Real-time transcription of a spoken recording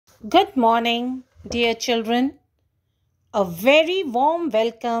Good morning, dear children. A very warm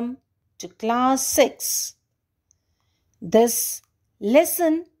welcome to Class 6. This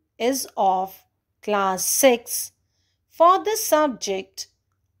lesson is of Class 6 for the subject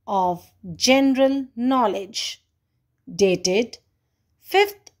of General Knowledge, dated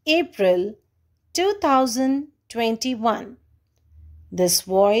 5th April 2021. This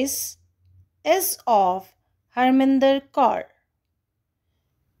voice is of Harminder Kaur.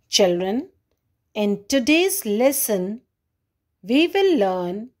 Children, in today's lesson, we will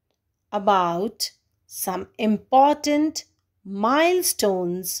learn about some important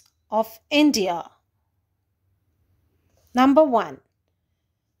milestones of India. Number 1.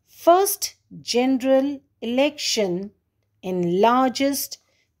 First general election in largest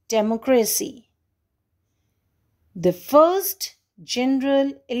democracy. The first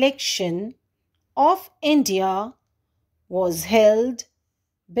general election of India was held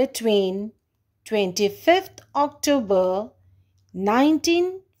between 25th October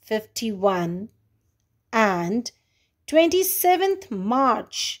 1951 and 27th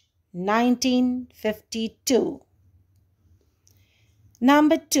March 1952.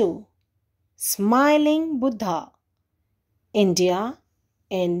 Number 2. Smiling Buddha, India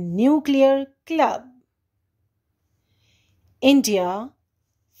in Nuclear Club. India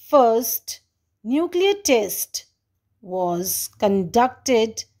first nuclear test was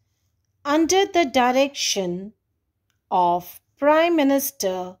conducted under the direction of Prime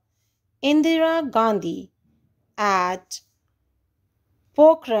Minister Indira Gandhi at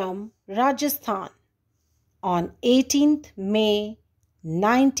Pokhran, Rajasthan on 18th May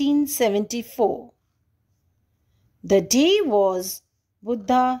 1974. The day was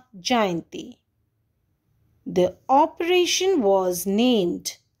Buddha Jayanti. The operation was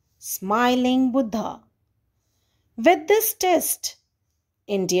named Smiling Buddha. With this test,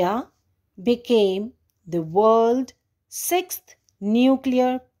 India became the world's sixth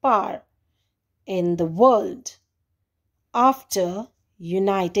nuclear power in the world after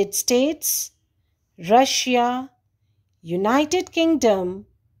United States, Russia, United Kingdom,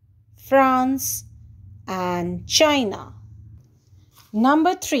 France, and China.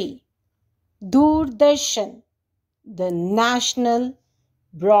 Number 3. Doordarshan, the national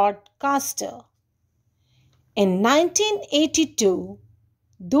broadcaster. In 1982,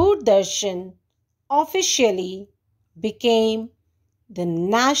 Doordarshan officially became the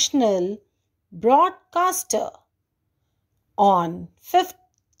national broadcaster. On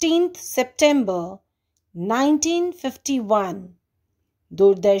 15th September 1951,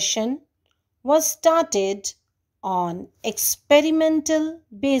 Doordarshan was started on experimental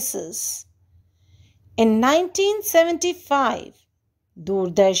basis. In 1975,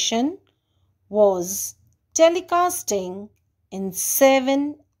 Doordarshan was telecasting in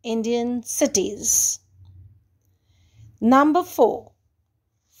 7 Indian cities. Number 4.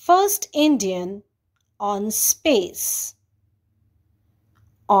 First Indian on space.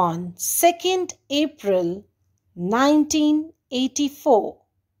 On 2nd April 1984,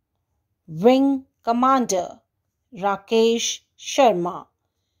 Wing Commander Rakesh Sharma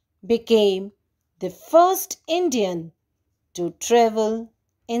became the first Indian to travel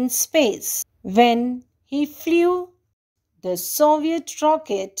in space when he flew the Soviet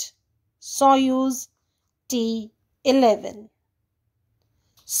rocket Soyuz T-11.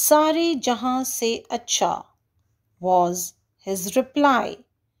 Sare Jahan Se Acha was his reply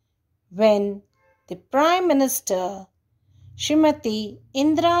when the Prime Minister Srimati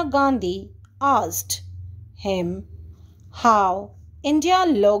Indira Gandhi asked him how India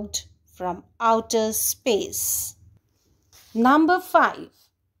looked from outer space. Number 5.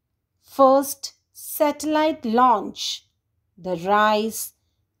 First satellite launch, the rise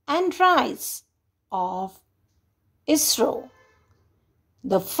and rise of ISRO.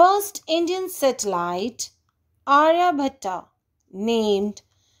 The first Indian satellite, Aryabhatta, named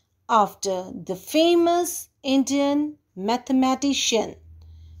after the famous Indian mathematician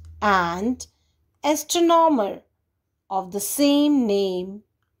and astronomer of the same name,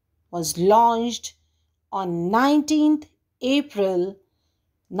 was launched on 19th April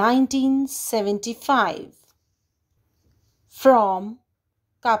 1975 from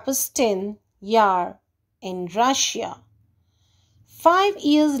Kapustin Yar in Russia. 5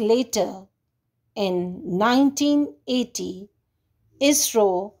 years later, in 1980,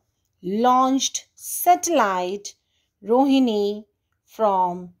 ISRO launched satellite Rohini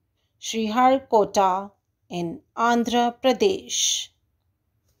from Sriharikota in Andhra Pradesh.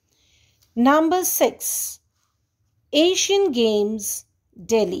 Number 6. Asian Games,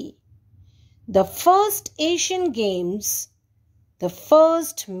 Delhi. The first Asian Games, the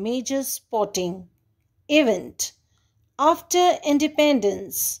first major sporting event after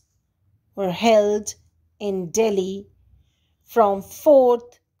independence, were held in Delhi from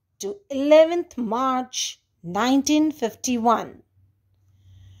 4th to 11th March 1951.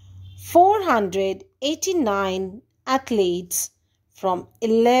 489 athletes from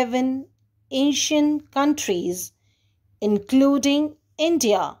 11 Asian countries, including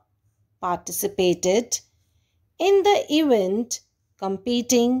India, participated in the event,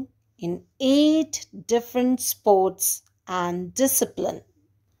 competing in 8 different sports and disciplines.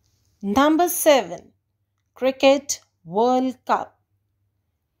 Number 7. Cricket World Cup.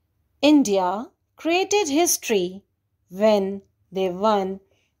 India created history when they won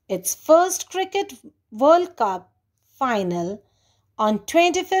its first Cricket World Cup final on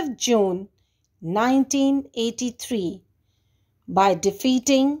 25th June 1983 by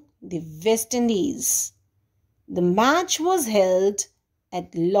defeating the West Indies. The match was held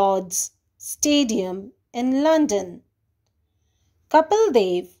at Lord's Stadium in London. Kapil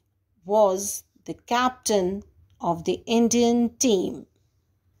Dev was the captain of the Indian team.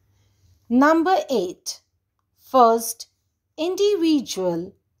 Number 8. First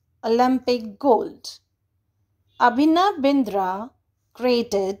individual Olympic gold. Abhinav Bindra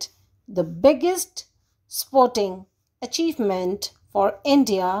created the biggest sporting achievement for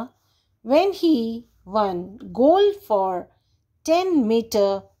India when he won gold for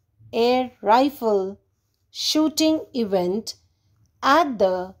 10-meter air rifle shooting event at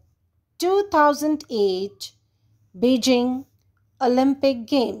the 2008 Beijing Olympic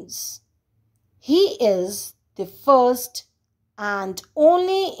Games. He is the first and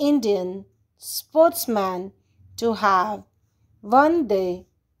only Indian sportsman to have won the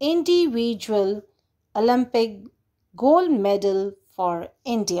individual Olympic gold medal for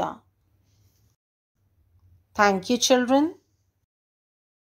India. Thank you, children.